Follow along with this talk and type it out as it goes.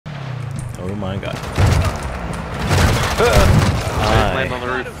Oh my god. Land on the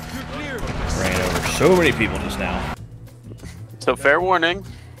roof. Ran over so many people just now. So fair warning.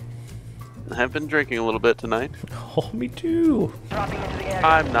 I have been drinking a little bit tonight. Oh, me too.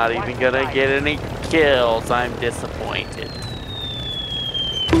 I'm not even gonna get any kills. I'm disappointed.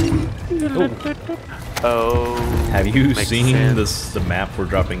 Oh. Have you makes seen sense. the map we're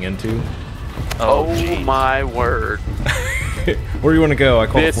dropping into? Oh my word. Where do you want to go? I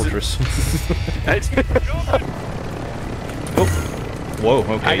call it This- Fortress. Oh. Whoa,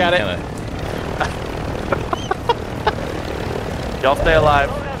 okay. I got it. Kinda... Y'all stay alive.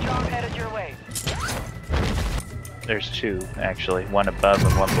 There's two, actually. One above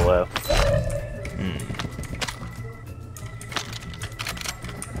and one below.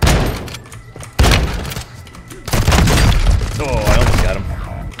 Oh, I almost got him.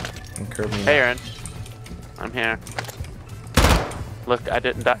 Hey, Aaron. I'm here. Look, I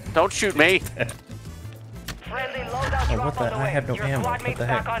didn't die. Don't shoot me! Oh, what the? I have no ammo. What the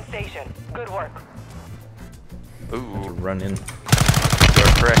heck? Good work. Ooh, Run in.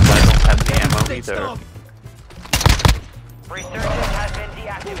 you're correct. I don't have the ammo either. Resurgence has been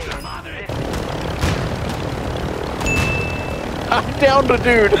deactivated. I'm down to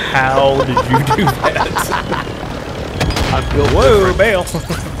dude. How did you do that? I'm built Whoa, different. bail.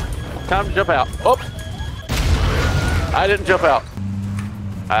 Time to jump out. Oops. I didn't jump out.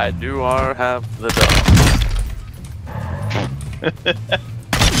 I do have the dog. You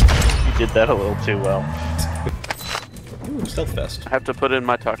did that a little too well. Ooh, stealth vest. I have to put in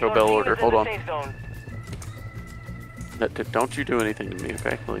my Taco Bell order. Hold on. Don't you do anything to me,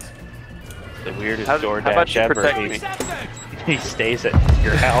 okay, please? The weirdest How about DoorDash you ever. protect me? He stays at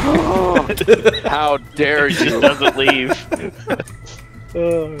your house. How dare He just you? doesn't leave.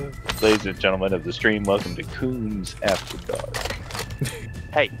 Ladies and gentlemen of the stream, welcome to Coons After Dark.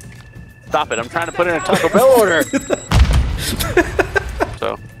 Hey, stop it! I'm trying to put in a Taco Bell order.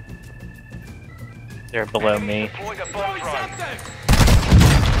 So They're below me.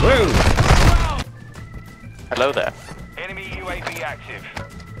 Whoa! hello there. Enemy UAV active.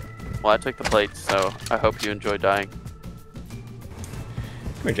 Well, I took the plates, so I hope you enjoy dying. Come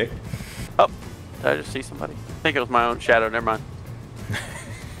here, Jake. Oh, did I just see somebody? I think it was my own shadow. Never mind.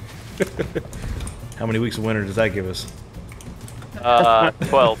 How many weeks of winter does that give us?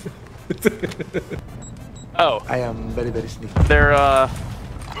 12. Oh, I am very, very sneaky. they're On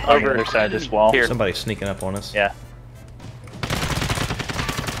the over other side of this wall. Here. Somebody's sneaking up on us. Yeah.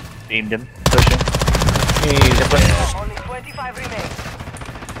 Beamed him. Pushing. He's dead. Only 25 remain.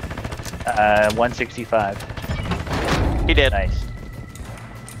 165. He did. Nice.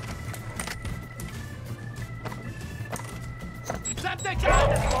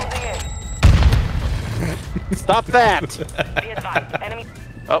 Closing in. Stop that! Be advised. Enemy.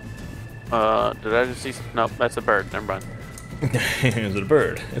 Oh, did I just see? Nope, that's a bird. Never mind. Is it a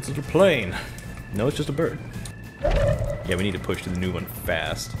bird? It's a plane. No, it's just a bird. Yeah, we need to push to the new one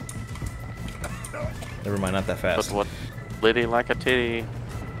fast. Never mind, not that But fast. what? Liddy like a titty.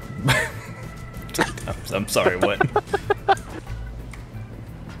 I'm sorry, what?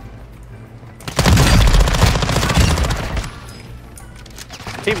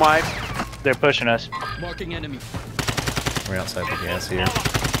 Team wide. They're pushing us. Marking enemy. We're outside the gas here.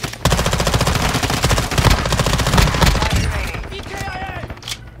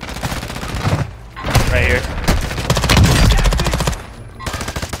 Right here.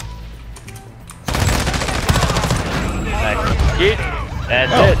 Nice. Yeet.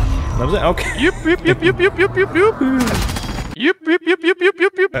 That's Oh. it. That was it? Okay. Yup, yup, yup, yup, yup, yup, yup, yup. Yup, yup, yup, yup, yup,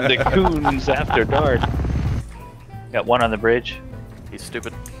 yup, yup. The Coons After Dark. Got one on the bridge. He's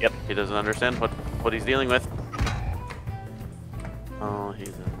stupid. Yep. He doesn't understand what he's dealing with. Oh, he's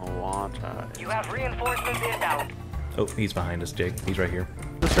in the water. You have reinforcements inbound. Oh, he's behind us, Jake. He's right here.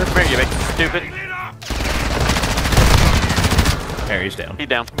 Come here, you big stupid. There, he's down. He's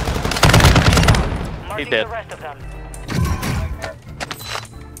down. Marking dead. the rest of them.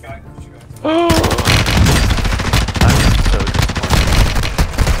 I'm so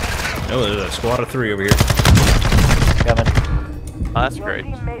disappointed. Oh, there's a squad of 3 over here. Coming. Oh, that's great.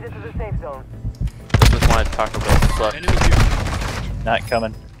 Your team made it to the safe zone. This is why Taco Bell sucks. Enemy here. Not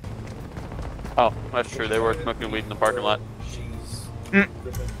coming. Oh, that's true. They were smoking weed in the parking lot.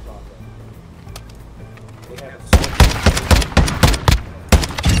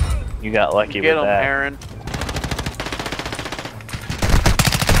 You got lucky Get with him, that. Aaron.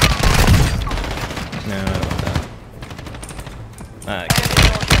 No, I don't want that.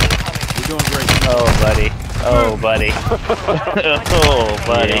 We're doing great. Oh, buddy. Oh, buddy. Oh,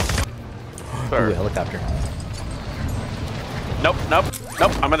 buddy. Ooh, helicopter. Nope, nope.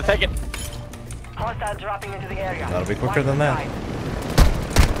 Nope, I'm gonna take it. Hostile dropping into the area. That'll be quicker than that.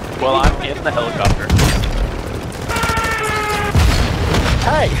 Well, I'm in the helicopter.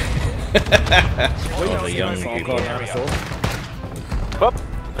 Hey! All the young people. Whoop,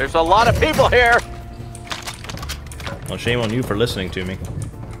 there's a lot of people here. Well, shame on you for listening to me.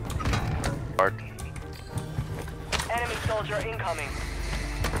 Enemy soldier incoming.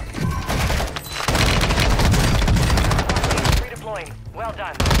 Redeploying. Well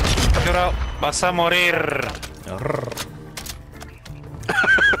done. Pero vas a morir.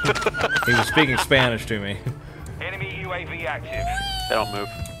 He was speaking Spanish to me. Enemy UAV active. They don't move.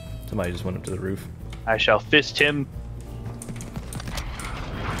 Somebody just went up to the roof. I shall fist him.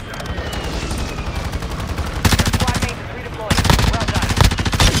 Squad mate is redeploying. Well done.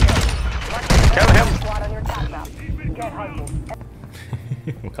 Kill him. Squad on your attack map. Get hunting.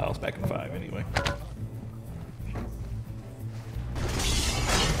 Well, Kyle's back in 5 anyway.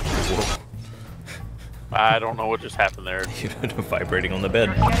 Whoa. I don't know what just happened there. Vibrating on the bed.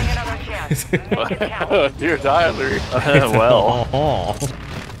 Getting another chance. Make it count. Dear diary. Well.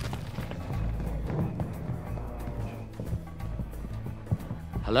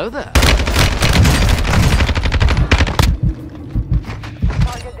 Hello there.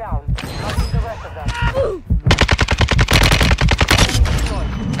 Target down. Hunting the rest of them.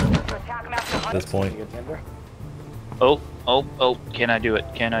 Your attack map to At hunt. this point. Oh, can I do it?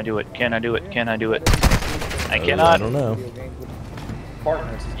 Can I do it? Can I do it? Can I do it? I I cannot. don't know.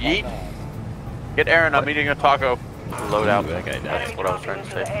 Yeet. Get Aaron, I'm eating a taco. Load out. Ooh, that guy died. That's what I was trying to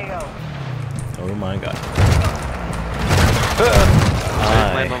say. Oh my god.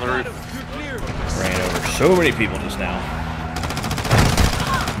 Land I on the roof. ran over so many people just now.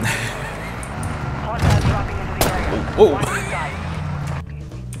 Hostile dropping into the area. Whoa. Watch your side.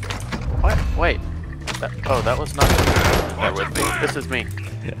 What? Wait. Oh, that was not there with me. This is me.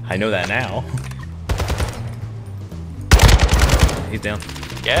 I know that now. He's down.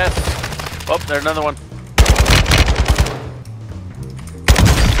 Yes. Oh, there's another one.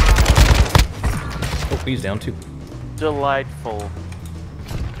 Oh, he's down too. Delightful.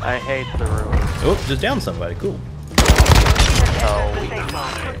 I hate the room. Oh, just down somebody. Cool. Oh,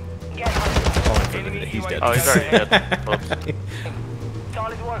 Get hunting. Oh, he's dead. oh, he's already dead. Oops.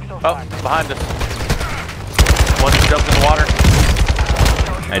 Solid work so Oh, far. behind us. One just jumped in the water.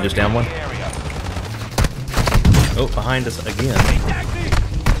 I just down one. Oh, behind us again.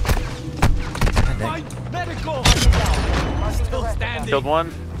 God dang. Medical. Still standing. Killed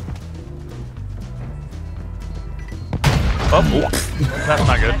one. Oh, that's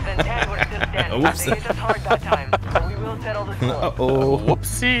not good. Less than 10 were still standing. Oops. They hit us hard that time, but we will settle the score. Uh-oh.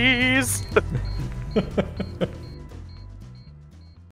 Whoopsies.